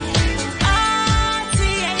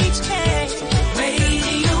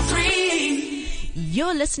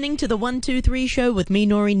listening to the 123 show with me,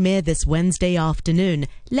 Noreen Mir, this Wednesday afternoon.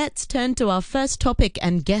 Let's turn to our first topic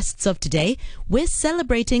and guests of today. We're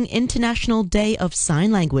celebrating International Day of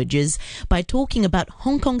Sign Languages by talking about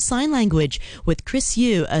Hong Kong Sign Language with Chris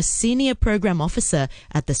Yu, a senior program officer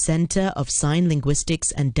at the Center of Sign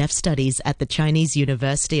Linguistics and Deaf Studies at the Chinese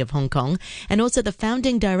University of Hong Kong, and also the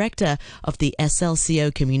founding director of the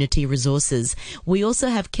SLCO Community Resources. We also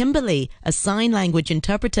have Kimberly, a sign language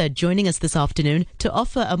interpreter, joining us this afternoon to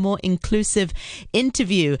offer a more inclusive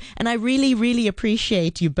interview. And I really, really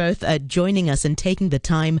appreciate you both joining us and taking the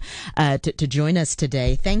time to join us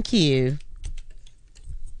today. Thank you.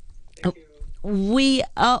 We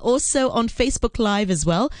are also on Facebook Live as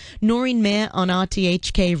well. Noreen Mir on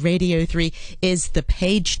RTHK Radio 3 is the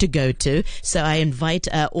page to go to. So I invite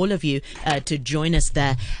all of you to join us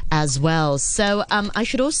there as well. So I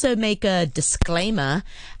should also make a disclaimer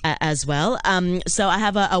as well. So I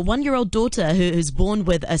have a 1-year-old daughter who's born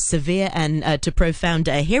with a severe and to profound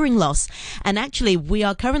hearing loss. And actually, we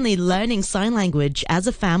are currently learning sign language as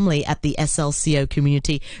a family at the SLCO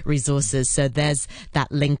Community Resources. So there's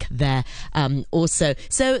that link there. Also.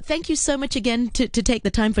 So thank you so much again to take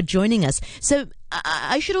the time for joining us. So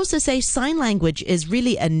I should also say sign language is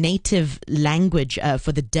really a native language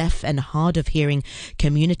for the deaf and hard of hearing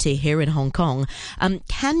community here in Hong Kong.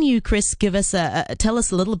 Can you, Chris, give us tell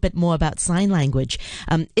us a little bit more about sign language?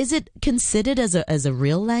 Is it considered as a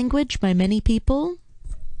real language by many people?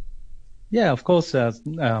 Yeah, of course.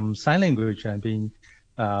 Sign language has been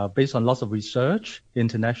based on lots of research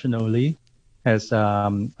internationally has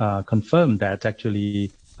confirmed that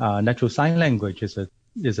actually natural sign language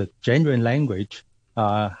is a genuine language,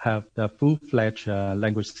 have the full-fledged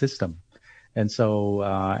language system. And so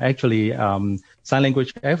actually sign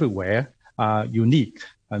language everywhere are unique.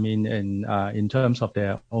 I mean, in terms of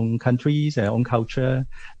their own countries, their own culture,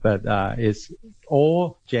 but it's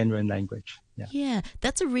all genuine language. Yeah,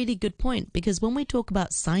 that's a really good point, because when we talk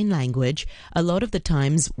about sign language, a lot of the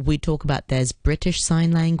times we talk about there's British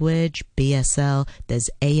Sign Language, BSL, there's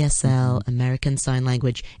ASL, American Sign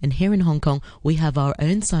Language, and here in Hong Kong we have our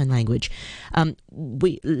own sign language.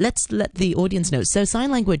 Let's let the audience know. So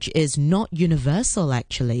sign language is not universal,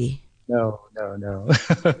 actually. No.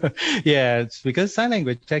 Yeah, it's because sign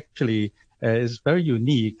language actually is very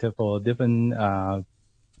unique for different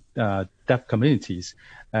deaf communities.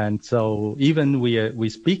 And so even we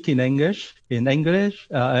speak in English, in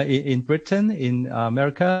Britain, in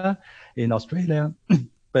America, in Australia,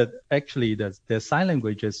 but actually the sign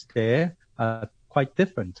languages there are quite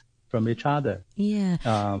different from each other.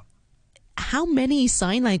 Yeah. How many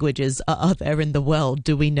sign languages are there in the world?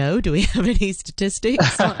 Do we know? Do we have any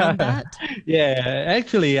statistics on that? Yeah,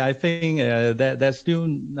 actually, I think that there's still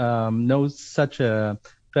no such a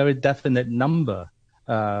very definite number.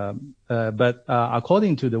 But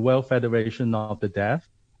according to the World Federation of the Deaf,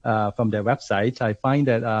 from their website, I find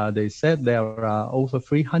that they said there are over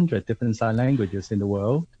 300 different sign languages in the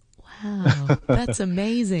world. Wow, that's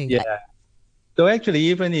amazing. Yeah. So actually,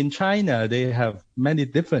 even in China, they have many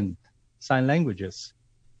different sign languages.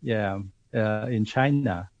 Yeah, in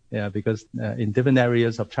China. Yeah, because in different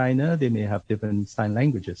areas of China, they may have different sign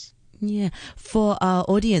languages. Yeah. For our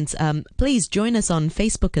audience, please join us on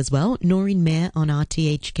Facebook as well. Noreen Mir on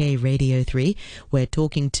RTHK Radio 3. We're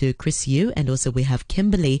talking to Chris Yu, and also we have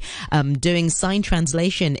Kimberly doing sign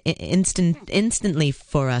translation instantly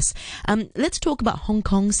for us. Let's talk about Hong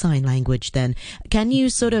Kong Sign Language then. Can you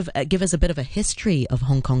sort of give us a bit of a history of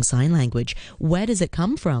Hong Kong Sign Language? Where does it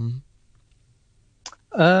come from?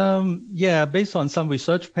 Yeah, based on some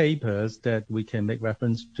research papers that we can make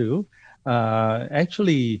reference to,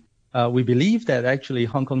 actually, we believe that actually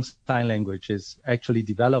Hong Kong Sign Language is actually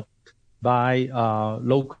developed by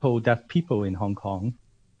local deaf people in Hong Kong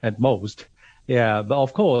at most. Yeah, but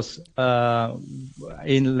of course,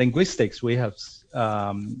 in linguistics, we have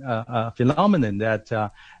a phenomenon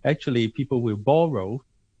that actually people will borrow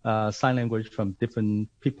sign language from different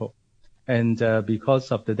people. And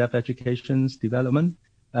because of the deaf education's development,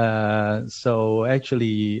 so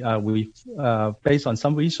actually we based on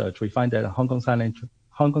some research, we find that Hong Kong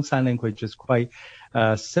Sign Language is quite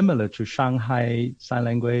similar to Shanghai Sign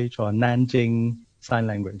Language or Nanjing Sign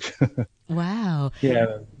Language. Wow.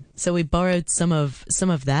 Yeah. So we borrowed some of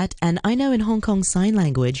that. And I know in Hong Kong Sign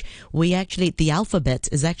Language, the alphabet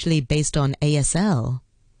is actually based on ASL.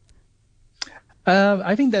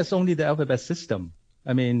 I think that's only the alphabet system.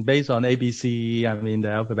 I mean, based on ABC, the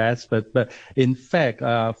alphabets, but in fact,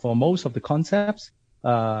 for most of the concepts,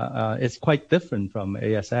 it's quite different from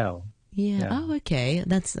ASL. Yeah. Oh, okay.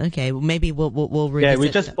 That's okay. Maybe we'll revisit. Yeah, we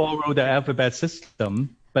just borrow the alphabet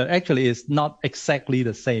system but actually it's not exactly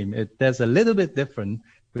the same. There's a little bit different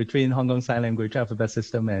between Hong Kong Sign Language alphabet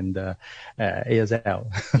system and ASL.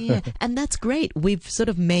 Yeah, and that's great. We've sort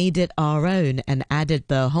of made it our own and added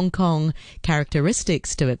the Hong Kong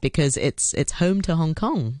characteristics to it because it's home to Hong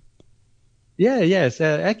Kong. Yes.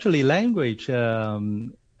 Actually, language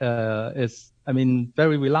is,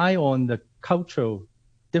 very rely on the cultural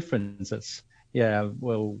differences. Yeah,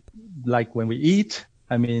 well, like when we eat,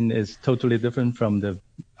 it's totally different from the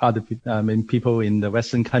other people in the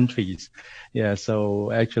Western countries. Yeah,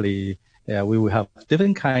 so actually, yeah, we will have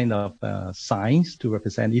different kind of signs to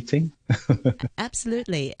represent eating.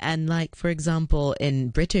 Absolutely. And like, for example, in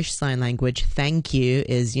British Sign Language, thank you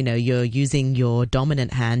is, you're using your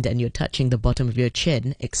dominant hand and you're touching the bottom of your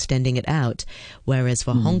chin, extending it out. Whereas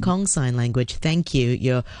for Hong Kong Sign Language, thank you,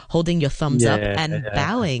 you're holding your thumbs up and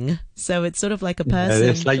bowing. So it's sort of like a person.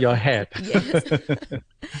 It's like your head. Yes.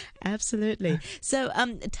 Absolutely. So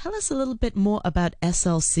tell us a little bit more about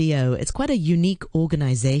SLCO. It's quite a unique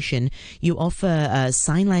organization. You offer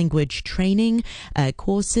sign language training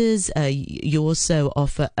courses. You also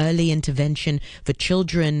offer early intervention for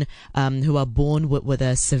children who are born with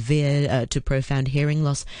a severe to profound hearing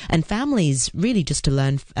loss, and families really just to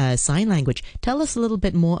learn sign language. Tell us a little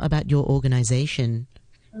bit more about your organization.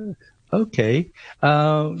 Okay.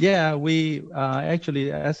 We actually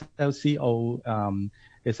SLCO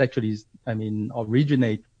is actually,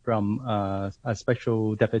 originate from a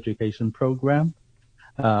special deaf education program.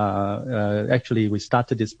 Actually, we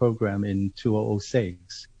started this program in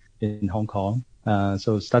 2006 in Hong Kong.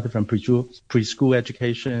 So started from preschool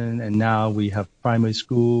education, and now we have primary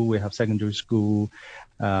school, we have secondary school,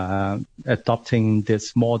 adopting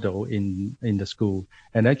this model in the school.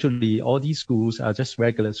 And actually, all these schools are just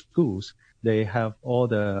regular schools. They have all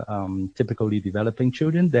the typically developing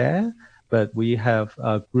children there, but we have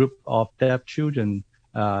a group of deaf children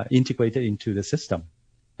integrated into the system.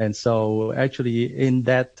 And so actually in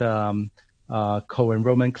that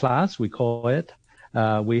co-enrollment class, we call it,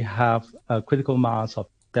 we have a critical mass of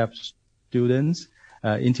deaf students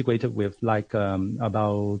integrated with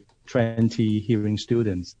about 20 hearing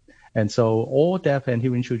students. And so all deaf and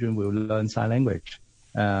hearing children will learn sign language.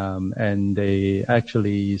 And they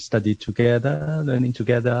actually study together, learning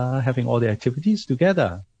together, having all the activities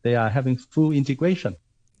together. They are having full integration.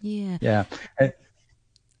 Yeah. Yeah.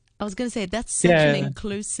 I was going to say, that's such an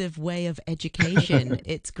inclusive way of education.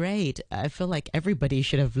 It's great. I feel like everybody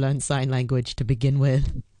should have learned sign language to begin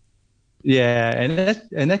with. Yeah,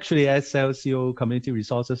 and actually SLCO Community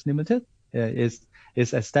Resources Limited is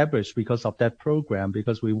established because of that program,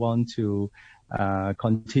 because we want to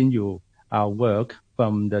continue our work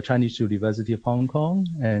from the Chinese University of Hong Kong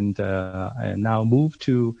and now move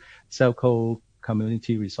to SLCO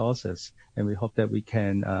Community Resources. And we hope that we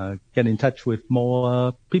can get in touch with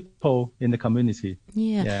more people in the community.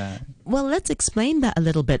 Yeah. Well, let's explain that a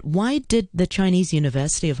little bit. Why did the Chinese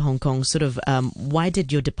University of Hong Kong why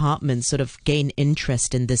did your department sort of gain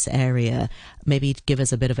interest in this area? Maybe give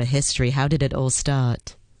us a bit of a history. How did it all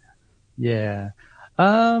start? Yeah.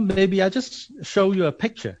 Maybe I'll just show you a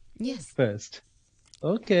picture. Yes. First.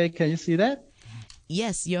 Okay, can you see that?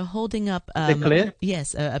 Yes, you're holding up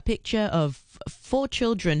yes, a picture of 4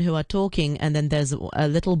 children who are talking, and then there's a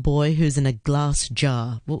little boy who's in a glass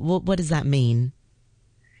jar. What does that mean?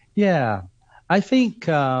 Yeah, I think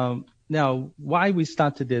now why we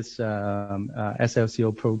started this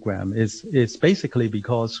SLCO program is basically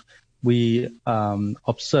because we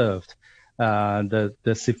observed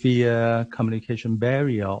the severe communication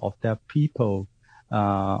barrier of deaf people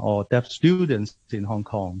or deaf students in Hong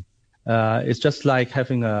Kong. It's just like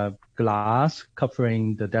having a glass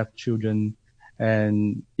covering the deaf children,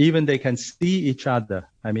 and even they can see each other.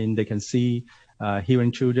 I mean, they can see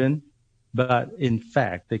hearing children, but in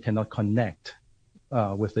fact, they cannot connect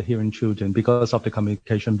with the hearing children because of the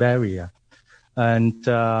communication barrier. And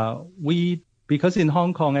because in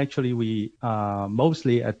Hong Kong, actually, we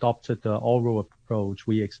mostly adopted the oral approach.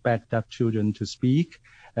 We expect deaf children to speak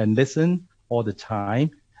and listen all the time.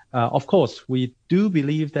 Of course, we do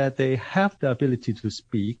believe that they have the ability to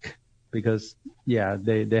speak because,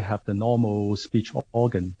 they have the normal speech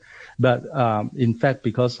organ. But in fact,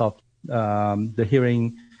 because of the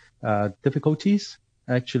hearing difficulties,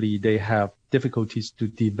 actually, they have difficulties to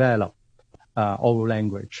develop oral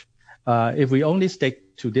language. If we only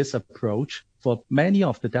stick to this approach, for many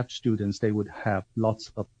of the deaf students, they would have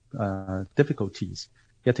lots of difficulties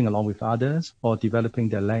getting along with others or developing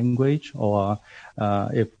their language, or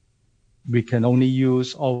if we can only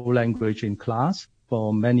use oral language in class.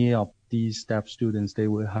 For many of these deaf students, they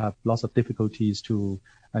will have lots of difficulties to,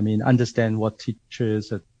 understand what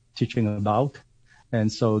teachers are teaching about.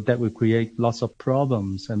 And so that will create lots of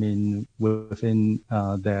problems, within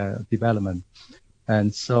their development.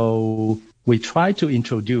 And so we try to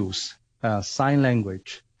introduce sign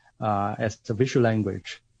language as a visual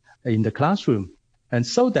language in the classroom. And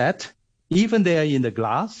so that even they are in the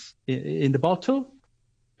glass, in the bottle,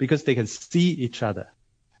 because they can see each other.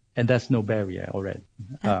 And there's no barrier already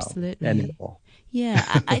anymore.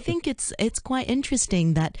 Yeah, I think it's quite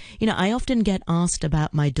interesting that, I often get asked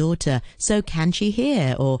about my daughter, so can she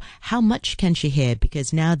hear, or how much can she hear?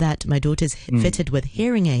 Because now that my daughter's fitted with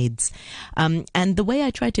hearing aids, and the way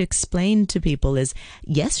I try to explain to people is,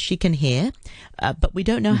 yes, she can hear, but we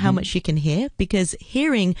don't know how much she can hear, because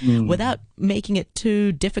hearing, without making it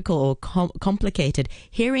too difficult or complicated,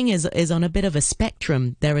 hearing is on a bit of a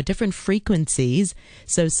spectrum. There are different frequencies.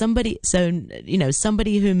 So somebody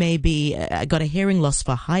who may be got a hearing loss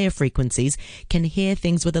for higher frequencies can hear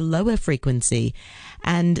things with a lower frequency.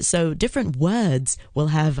 And so different words will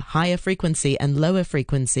have higher frequency and lower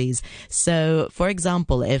frequencies. So, for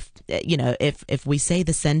example, if we say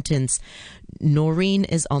the sentence, Noreen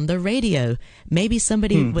is on the radio, maybe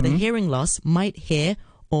somebody with a hearing loss might hear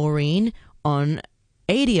Aureen on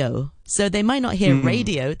ADIO. So they might not hear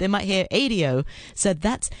radio, they might hear ADIO. So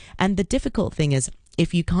and the difficult thing is,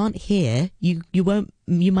 if you can't hear, you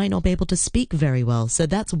might not be able to speak very well. So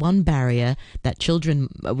that's one barrier that children,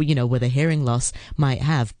 with a hearing loss might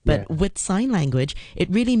have. But with sign language, it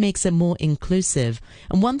really makes it more inclusive.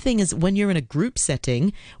 And one thing is, when you're in a group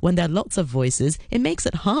setting, when there are lots of voices, it makes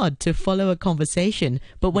it hard to follow a conversation.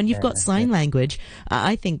 But when you've got sign language,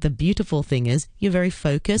 I think the beautiful thing is you're very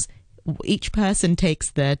focused. Each person takes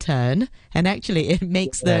their turn, and actually it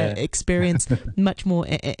makes the experience much more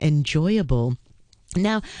enjoyable.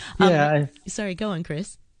 Now, sorry, go on,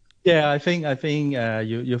 Chris. Yeah, I think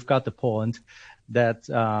you've got the point that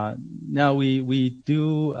now we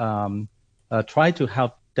do try to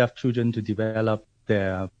help deaf children to develop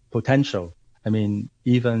their potential.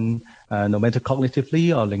 Even no matter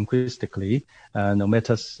cognitively or linguistically, no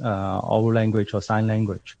matter oral language or sign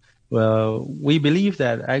language. Well, we believe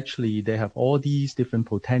that actually they have all these different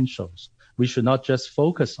potentials. We should not just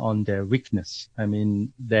focus on their weakness.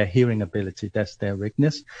 Their hearing ability, that's their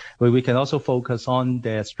weakness. But we can also focus on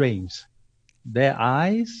their strengths, their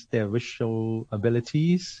eyes, their visual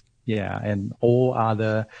abilities, and all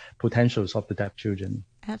other potentials of the deaf children.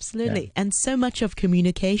 Absolutely. Yeah. And so much of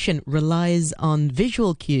communication relies on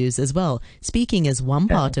visual cues as well. Speaking is one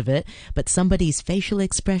part of it, but somebody's facial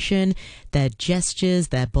expression, their gestures,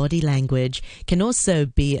 their body language can also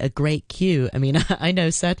be a great cue. I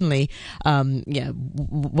know certainly,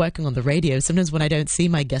 working on the radio, sometimes when I don't see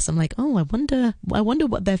my guests, I'm like, oh, I wonder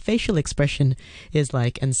what their facial expression is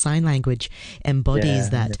like, and sign language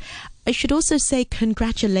embodies that. I should also say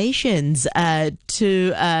congratulations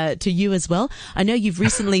to you as well. I know you've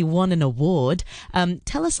recently won an award.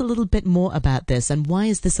 Tell us a little bit more about this, and why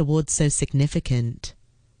is this award so significant?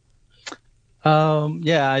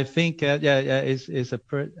 I think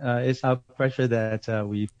it's our pleasure that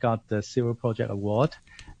we've got the Zero Project Award,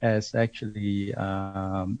 as actually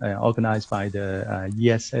organized by the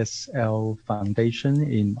ESSL Foundation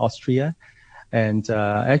in Austria. And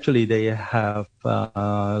actually, they have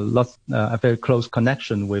a very close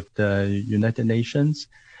connection with the United Nations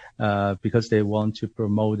because they want to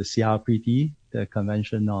promote the CRPD, the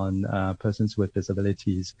Convention on Persons with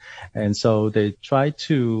Disabilities. And so they try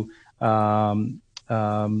to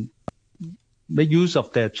make use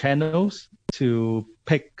of their channels to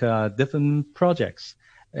pick different projects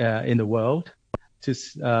in the world to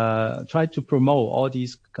try to promote all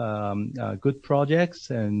these good projects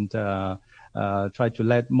and try to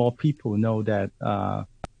let more people know that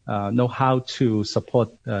know how to support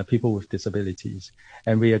people with disabilities.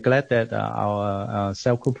 And we are glad that our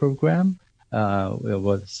CELCO program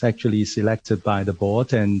was actually selected by the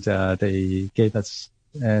board, and they gave us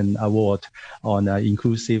an award on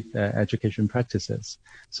inclusive education practices.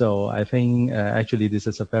 So I think actually this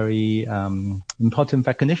is a very important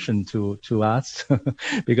recognition to us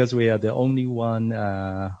because we are the only one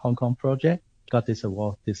Hong Kong project got this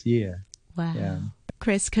award this year. Wow. Yeah.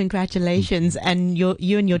 Chris, congratulations. And you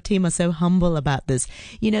and your team are so humble about this.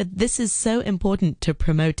 This is so important to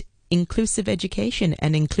promote inclusive education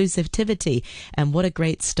and inclusivity. And what a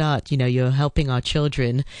great start. You're helping our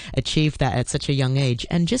children achieve that at such a young age,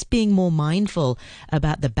 and just being more mindful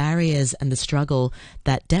about the barriers and the struggle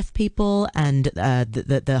that deaf people and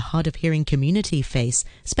the hard of hearing community face,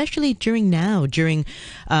 especially during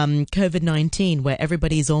COVID-19, where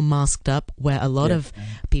everybody's all masked up, where a lot of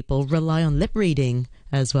people rely on lip reading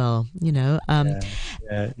as well, Yeah.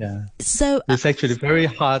 So, It's actually very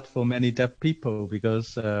hard for many deaf people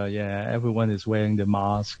because, everyone is wearing the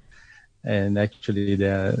mask, and actually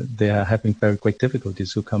they are having very great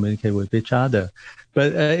difficulties to communicate with each other.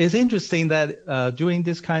 But it's interesting that during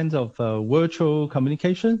this kind of virtual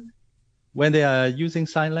communication, when they are using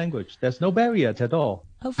sign language, there's no barrier at all.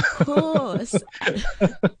 of course.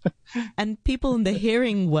 And people in the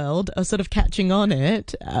hearing world are sort of catching on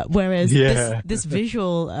it, whereas this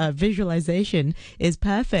visualization is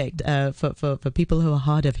perfect for people who are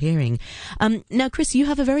hard of hearing. Now, Chris, you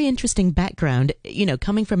have a very interesting background,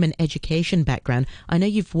 coming from an education background. I know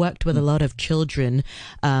you've worked with a lot of children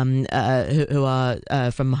who are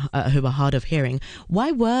hard of hearing.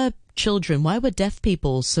 Why were deaf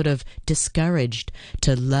people sort of discouraged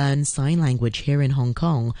to learn sign language here in Hong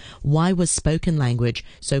Kong? Why was spoken language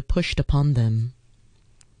so pushed upon them?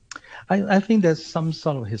 I think there's some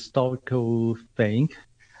sort of historical thing,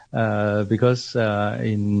 because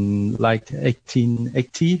in like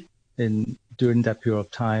 1880, during that period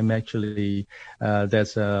of time, actually,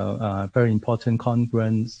 there's a very important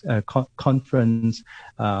conference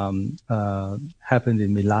happened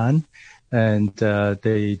in Milan. And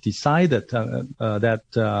they decided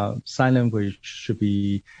that sign language should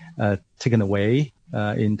be taken away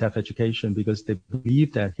in deaf education because they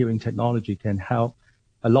believe that hearing technology can help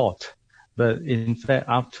a lot. But in fact,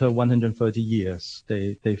 after 130 years,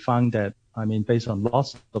 they found that, based on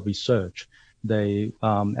lots of research, they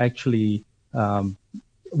actually,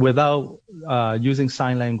 without using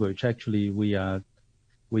sign language, actually we are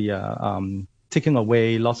taking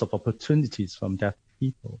away lots of opportunities from deaf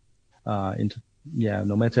people.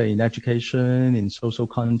 No matter in education, in social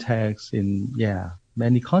context, in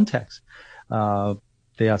many contexts,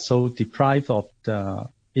 they are so deprived of the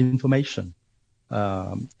information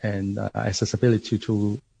and accessibility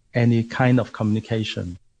to any kind of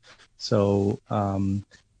communication. So,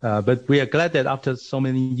 but we are glad that after so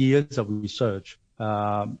many years of research,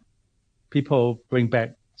 people bring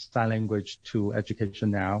back sign language to education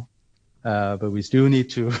now. But we still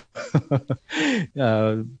need to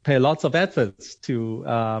pay lots of efforts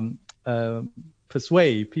to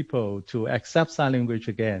persuade people to accept sign language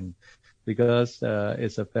again, because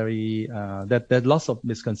it's a very there's lots of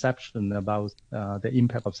misconception about the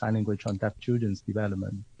impact of sign language on deaf children's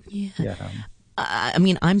development. Yeah.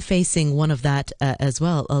 I'm facing one of that as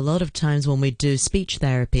well. A lot of times when we do speech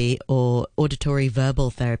therapy or auditory verbal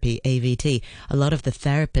therapy, AVT, a lot of the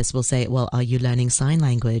therapists will say, well, are you learning sign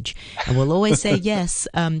language? And we'll always say yes.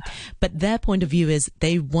 But their point of view is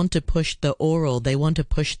they want to push the oral, they want to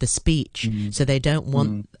push the speech. So they don't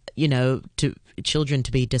want, children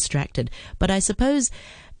to be distracted. But I suppose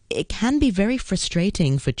it can be very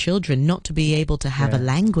frustrating for children not to be able to have a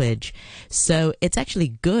language. So it's actually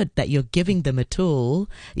good that you're giving them tools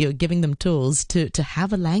to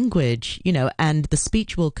have a language, and the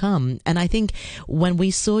speech will come. And I think when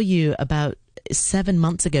we saw you about 7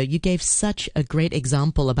 months ago, you gave such a great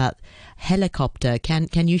example about helicopter.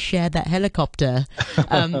 Can you share that helicopter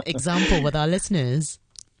example with our listeners?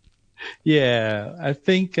 Yeah, I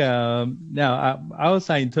think now our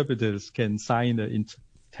sign interpreters can sign the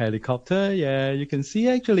helicopter. Yeah, you can see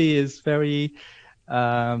actually it's very,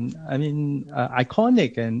 iconic,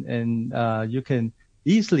 and you can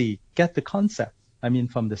easily get the concept.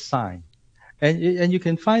 From the sign, and you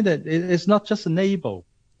can find that it's not just a label,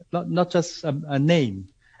 not just a name.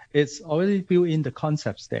 It's already built in the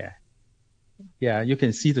concepts there. Yeah, you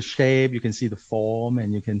can see the shape, you can see the form,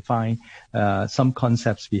 and you can find some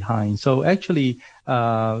concepts behind. So actually,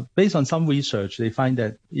 based on some research, they find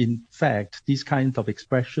that in fact, these kinds of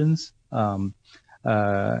expressions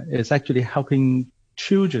is actually helping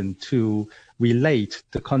children to relate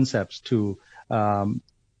the concepts to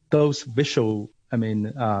those visual,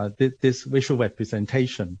 this visual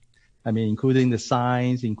representation. Including the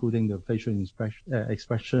signs, including the facial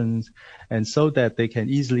expressions, and so that they can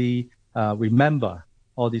easily remember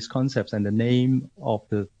all these concepts and the name of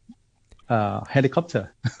the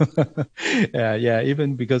helicopter.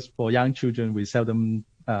 Even because for young children, we seldom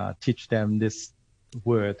teach them this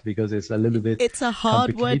word because it's a little bit It's a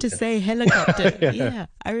hard word to say, helicopter. Yeah,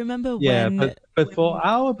 I remember when... But for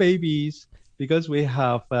our babies, because we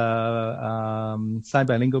have sign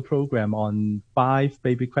bilingual program on 5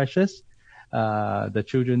 baby crashes, the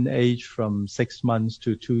children age from 6 months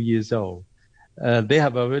to 2 years old. They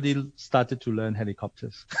have already started to learn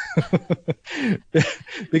helicopters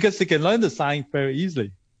because they can learn the sign very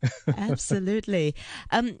easily. Absolutely.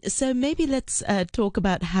 So maybe let's talk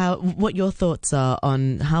about what your thoughts are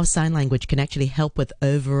on how sign language can actually help with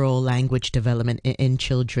overall language development in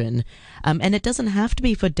children. And it doesn't have to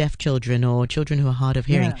be for deaf children or children who are hard of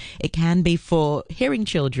hearing. Yeah. It can be for hearing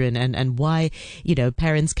children, and why,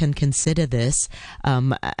 parents can consider this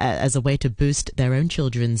as a way to boost their own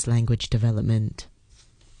children's language development.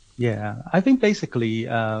 Yeah, I think basically,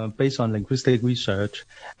 based on linguistic research,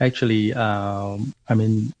 actually,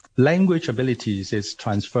 language abilities is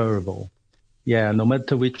transferable. Yeah, no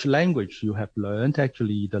matter which language you have learned,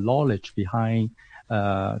 actually, the knowledge behind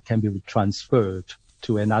can be transferred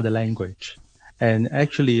to another language. And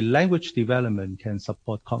actually, language development can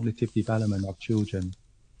support cognitive development of children.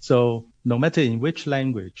 So no matter in which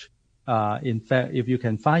language, in fact, if you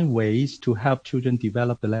can find ways to help children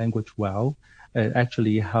develop the language well,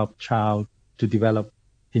 actually help child to develop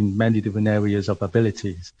in many different areas of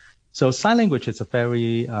abilities. So sign language is a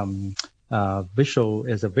very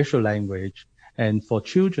visual language. And for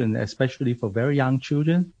children, especially for very young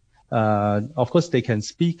children, of course they can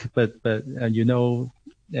speak, but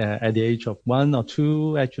at the age of 1 or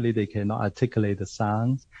 2, actually they cannot articulate the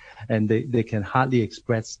sounds, and they can hardly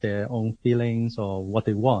express their own feelings or what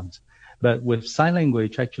they want. But with sign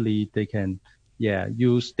language, actually they can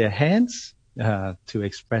use their hands to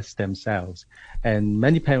express themselves. And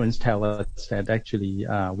many parents tell us that actually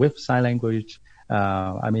with sign language,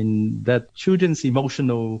 that children's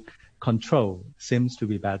emotional control seems to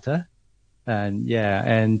be better. And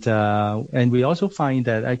we also find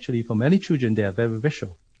that actually for many children, they are very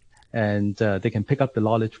visual, and they can pick up the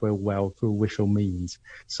knowledge very well through visual means.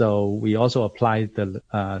 So we also apply the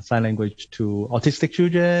sign language to autistic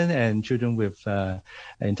children and children with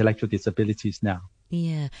intellectual disabilities now.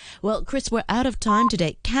 Yeah. Well, Chris, we're out of time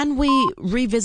today. Can we revisit